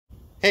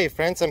Hey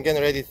friends, I'm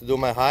getting ready to do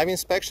my hive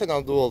inspection.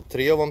 I'll do all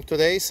 3 of them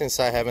today since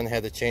I haven't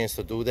had a chance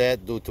to do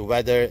that due to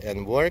weather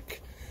and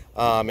work.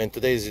 And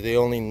today is the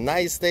only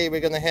nice day we're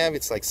gonna have.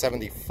 It's like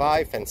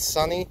 75 and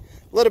sunny.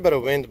 A little bit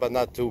of wind, but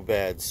not too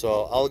bad.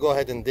 So I'll go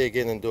ahead and dig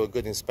in and do a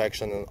good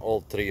inspection on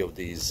all 3 of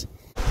these.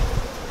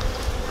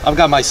 I've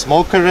got my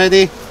smoker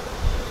ready.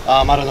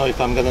 I don't know if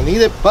I'm gonna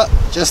need it, but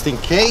just in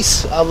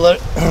case,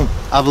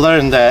 I've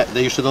learned that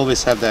you should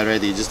always have that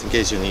ready just in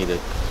case you need it.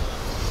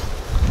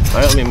 All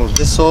right, let me move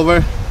this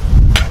over.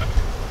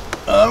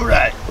 All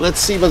right, let's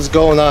see what's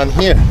going on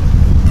here.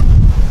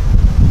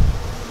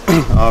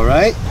 All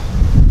right,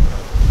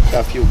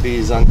 got a few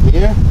bees on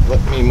here. Let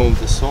me move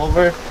this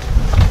over.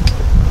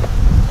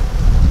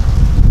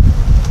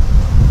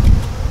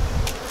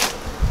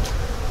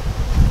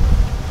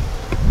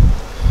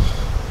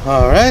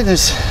 All right,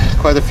 there's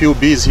quite a few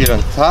bees here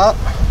on top.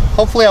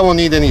 Hopefully I won't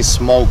need any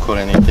smoke or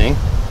anything.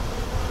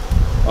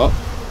 Oh,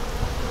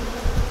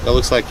 that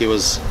looks like it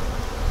was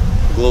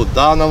glued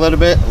down a little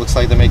bit. Looks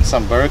like they're making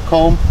some bird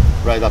comb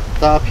right up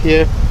top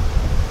here.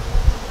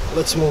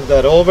 Let's move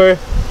that over.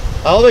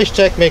 I always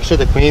check, make sure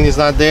the queen is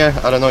not there.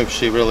 I don't know if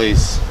she really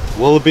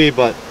will be,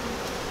 but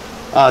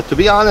to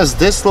be honest,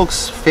 this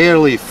looks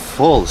fairly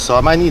full, so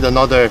I might need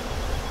another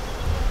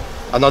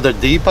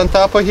deep on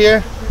top of here.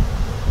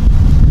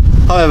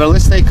 However,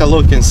 let's take a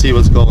look and see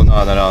what's going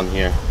on around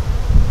here.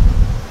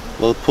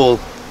 We'll pull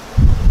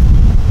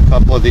a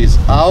couple of these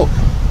out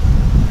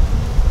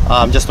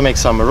just to make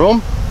some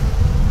room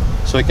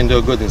so we can do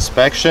a good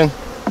inspection.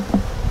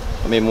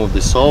 Let me move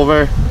this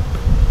over.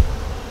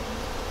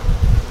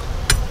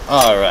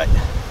 All right,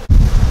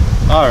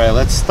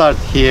 let's start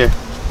here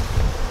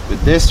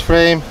with this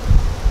frame.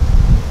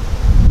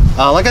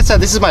 Like I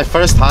said, this is my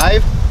first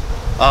hive.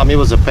 It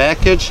was a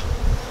package,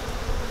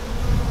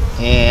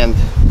 and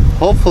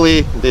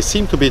hopefully they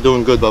seem to be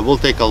doing good, but we'll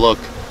take a look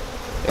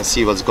and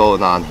see what's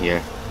going on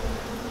here.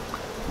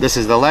 This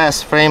is the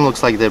last frame.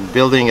 Looks like they're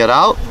building it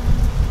out,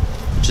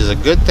 which is a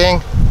good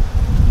thing.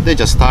 They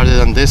just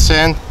started on this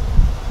end.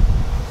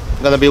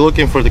 I'm gonna be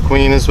looking for the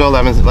queen as well.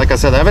 I mean, like I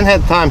said, I haven't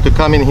had time to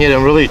come in here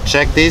and really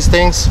check these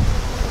things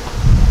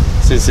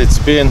since it's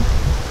been...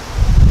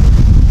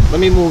 Let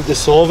me move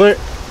this over.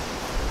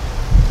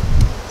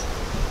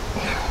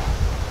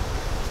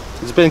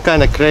 It's been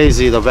kind of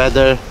crazy, the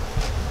weather,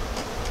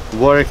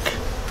 work.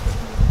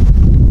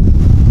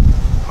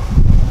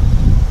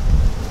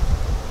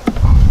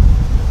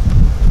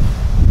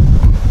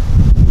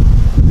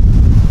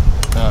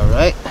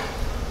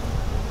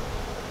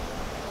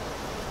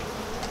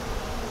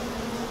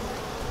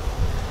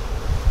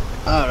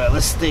 Alright,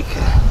 let's take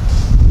a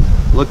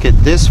look at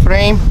this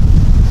frame.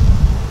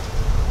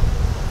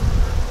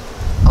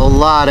 A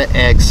lot of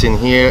eggs in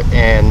here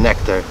and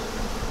nectar.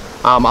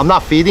 I'm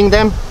not feeding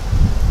them.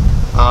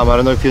 I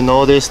don't know if you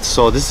noticed.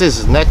 So this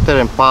is nectar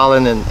and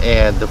pollen,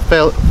 and the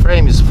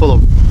frame is full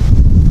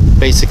of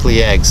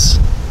basically eggs.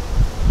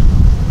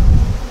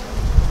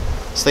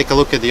 Let's take a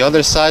look at the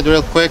other side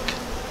real quick.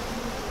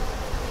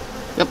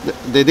 Yep,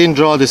 they didn't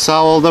draw this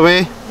out all the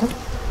way,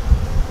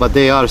 but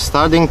they are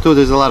starting to.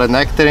 There's a lot of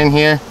nectar in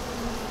here,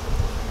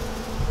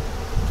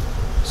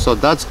 so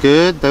that's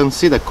good. Don't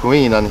see the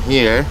queen on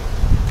here.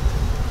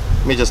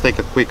 Let me just take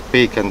a quick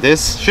peek on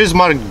this. She's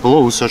marked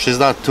blue, so she's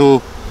not too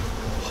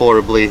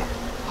horribly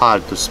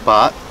hard to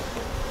spot.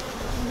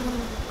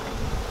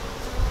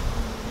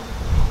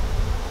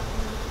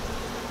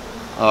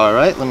 All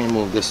right, let me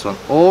move this one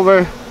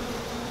over.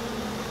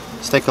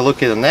 Let's take a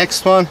look at the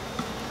next one.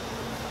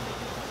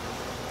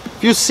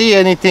 If you see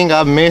anything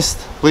I've missed,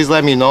 please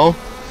let me know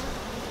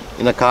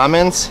in the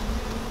comments.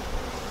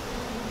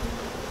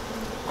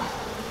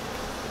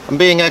 I'm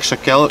being extra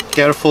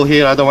careful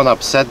here. I don't want to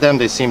upset them.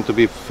 They seem to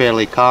be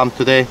fairly calm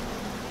today.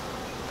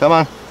 Come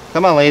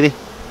on lady,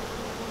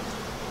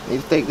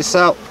 need to take this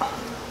out.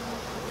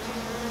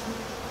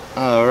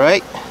 All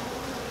right,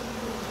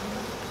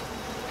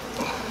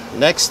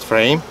 next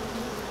frame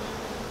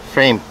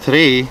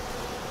 3.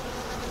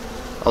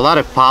 A lot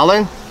of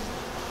pollen,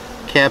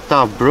 capped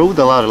off brood,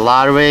 a lot of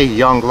larvae,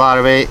 young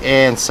larvae,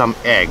 and some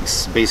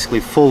eggs.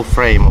 Basically full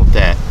frame of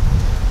that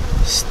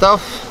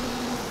stuff.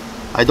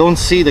 I don't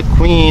see the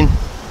queen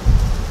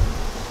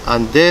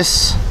on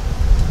this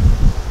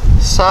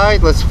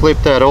side. Let's flip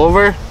that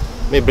over.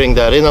 Let me bring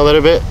that in a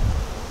little bit.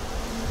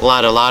 A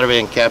lot of larvae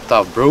and capped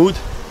off brood.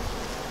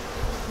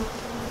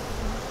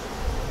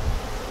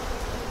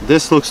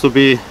 This looks to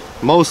be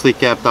mostly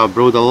capped off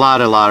brood. A lot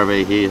of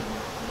larvae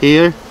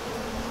here.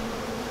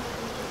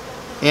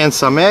 And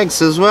some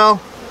eggs as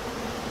well.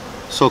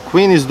 So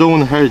queen is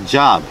doing her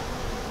job.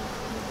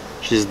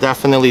 She's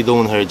definitely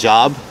doing her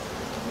job.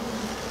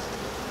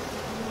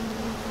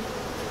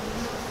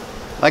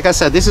 Like I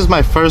said, this is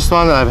my first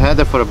one. I've had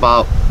it for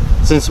about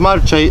since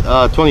March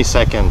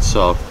 22nd.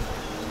 So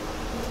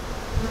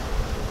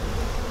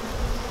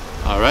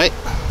all right,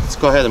 let's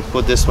go ahead and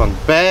put this one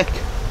back.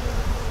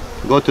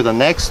 Go to the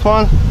next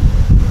one.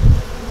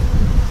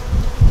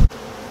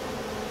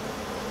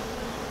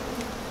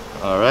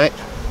 All right,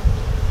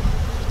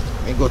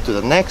 let me go to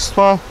the next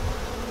one.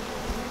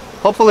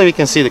 Hopefully we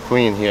can see the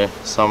queen here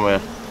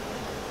somewhere.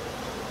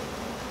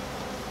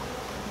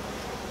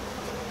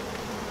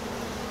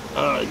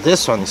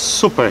 This one is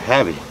super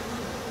heavy.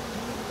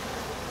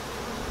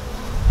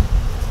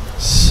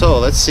 So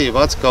let's see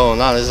what's going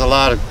on. There's a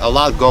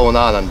lot going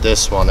on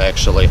this one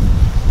actually.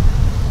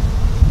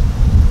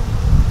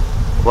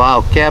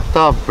 Wow, capped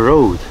off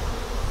brood.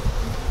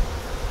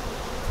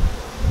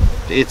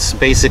 It's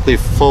basically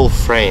full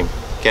frame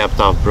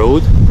capped off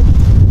brood.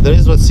 There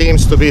is what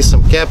seems to be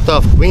some capped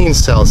off queen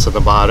cells at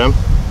the bottom,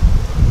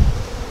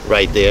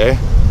 right there.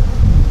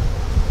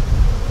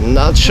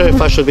 Not sure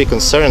if I should be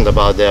concerned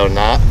about that or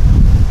not.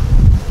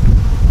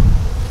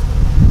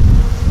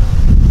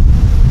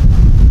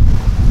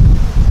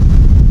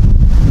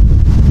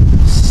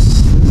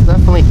 There's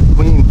definitely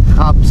queen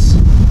cups,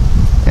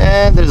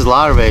 and there's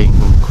larvae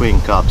in queen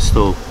cups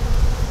too.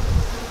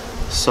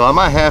 So I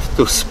might have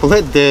to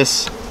split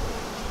this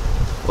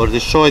or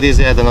destroy this,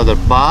 add another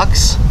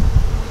box.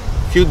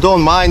 If you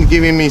don't mind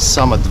giving me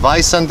some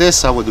advice on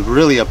this, I would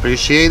really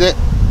appreciate it.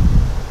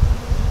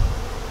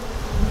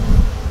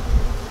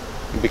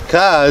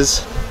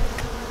 Because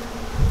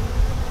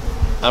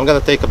I'm gonna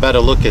take a better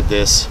look at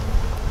this.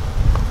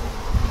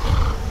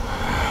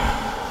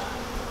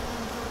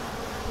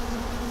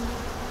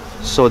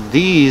 So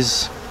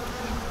these,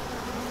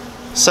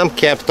 some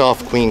capped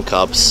off queen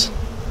cups.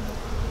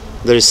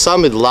 There's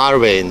some with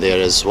larvae in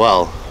there as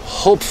well.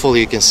 Hopefully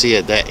you can see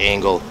at that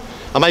angle.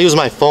 I might use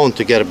my phone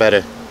to get a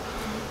better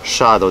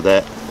shot of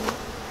that.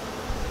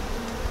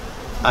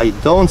 I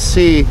don't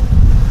see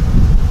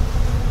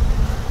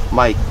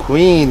my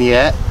queen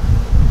yet,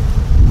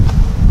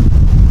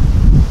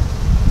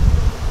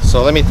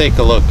 so let me take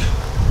a look.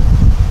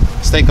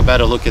 Let's take a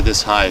better look at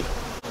this hive.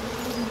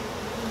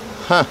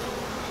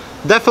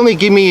 Definitely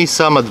give me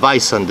some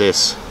advice on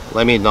this.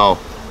 Let me know.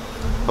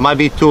 I might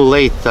be too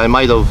late. I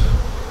might have,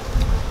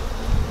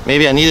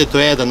 maybe I needed to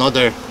add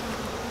another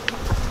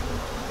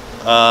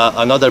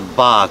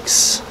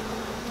box,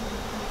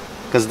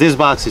 because this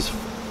box is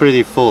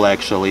pretty full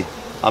actually.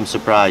 I'm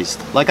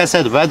surprised. Like I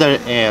said, weather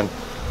and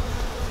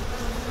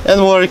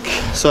work,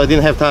 so I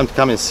didn't have time to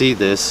come and see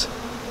this.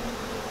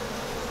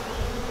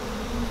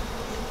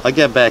 I'll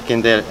get back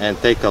in there and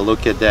take a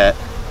look at that.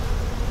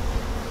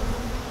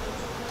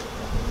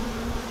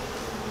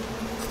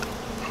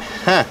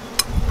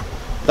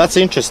 That's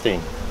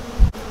interesting.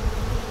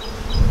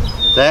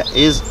 That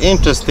is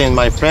interesting,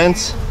 my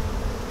friends.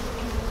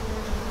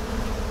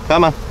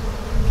 Come on.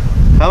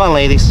 Come on,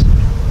 ladies.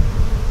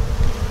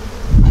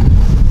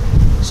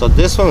 So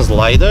this one's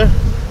lighter.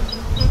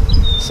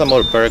 Some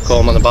more bird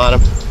comb on the bottom.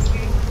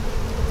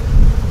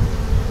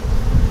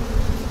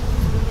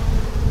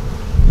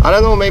 I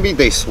don't know, maybe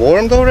they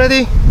swarmed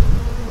already?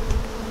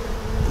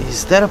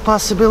 Is that a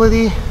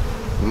possibility?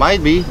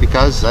 Might be,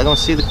 because I don't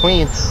see the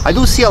queen. I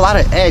do see a lot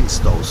of eggs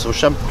though, so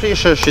I'm pretty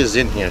sure she's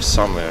in here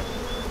somewhere.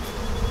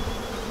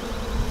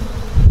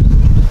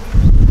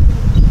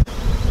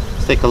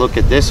 Let's take a look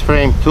at this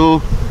frame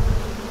too.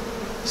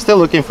 Still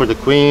looking for the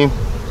queen.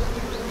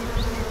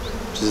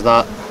 She's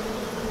not.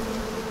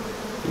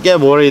 You get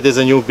worried as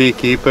a new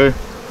beekeeper,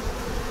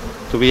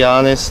 to be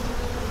honest.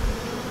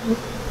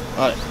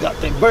 Alright, got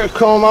the bird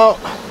comb out.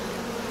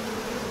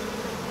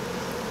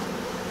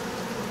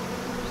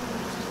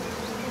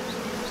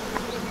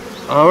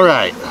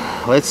 Alright,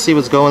 let's see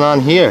what's going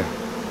on here.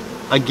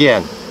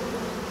 Again,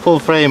 full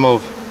frame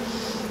of,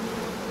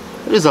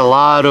 there's a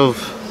lot of,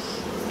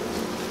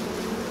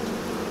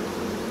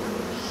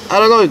 I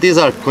don't know if these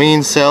are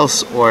queen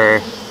cells or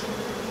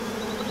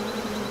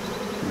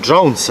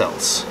drone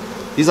cells.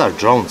 These are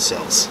drone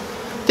cells.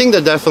 I think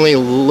they're definitely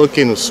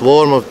looking to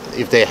swarm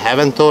if they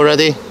haven't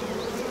already.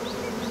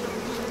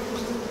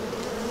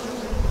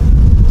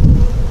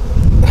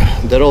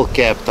 They're all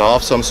capped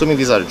off, so I'm assuming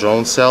these are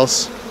drone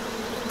cells.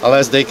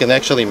 Unless they can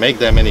actually make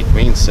that many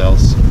queen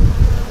cells.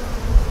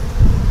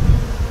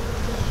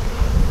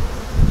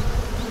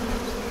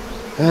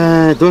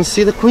 Don't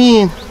see the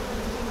queen.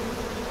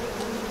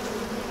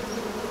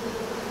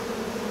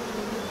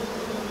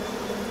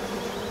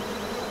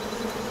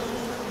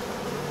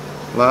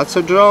 Lots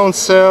of drone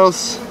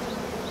cells.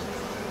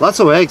 Lots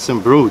of eggs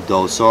and brood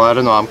though, so I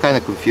don't know, I'm kind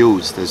of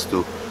confused as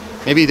to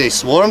maybe they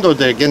swarmed or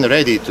they're getting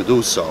ready to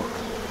do so.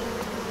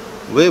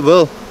 We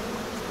will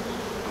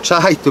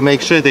try to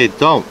make sure they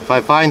don't. If I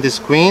find this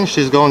queen,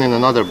 she's going in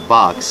another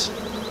box.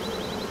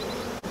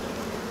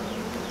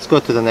 Let's go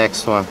to the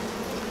next one.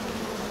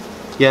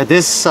 Yeah,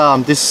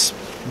 this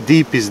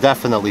deep is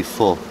definitely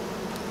full.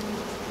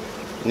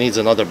 It needs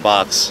another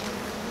box.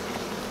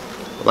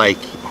 Like,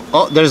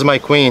 oh, there's my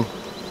queen.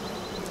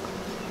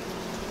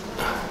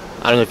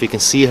 I don't know if you can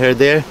see her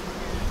there.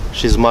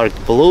 She's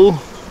marked blue.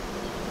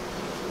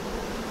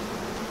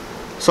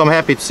 So I'm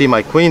happy to see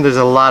my queen. There's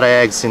a lot of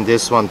eggs in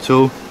this one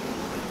too.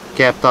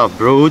 Capped off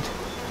brood.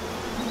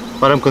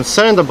 But I'm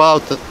concerned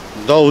about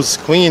those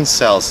queen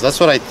cells. That's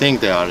what I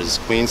think they are, is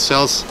queen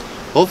cells.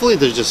 Hopefully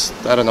they're just,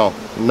 I don't know,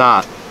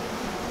 not,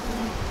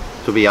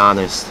 to be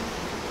honest.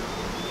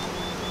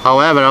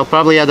 However, I'll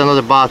probably add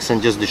another box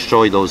and just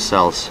destroy those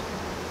cells.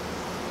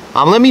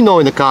 Let me know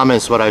in the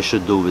comments what I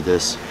should do with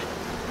this.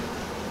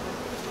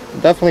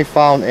 Definitely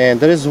found, and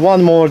there is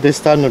one more. They're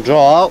starting to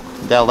draw out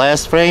that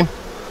last frame,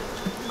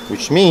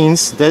 which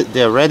means that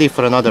they're ready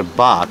for another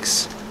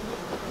box.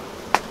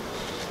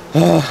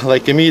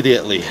 Like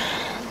immediately.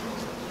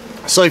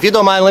 So if you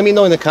don't mind, let me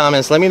know in the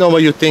comments. Let me know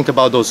what you think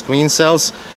about those queen cells.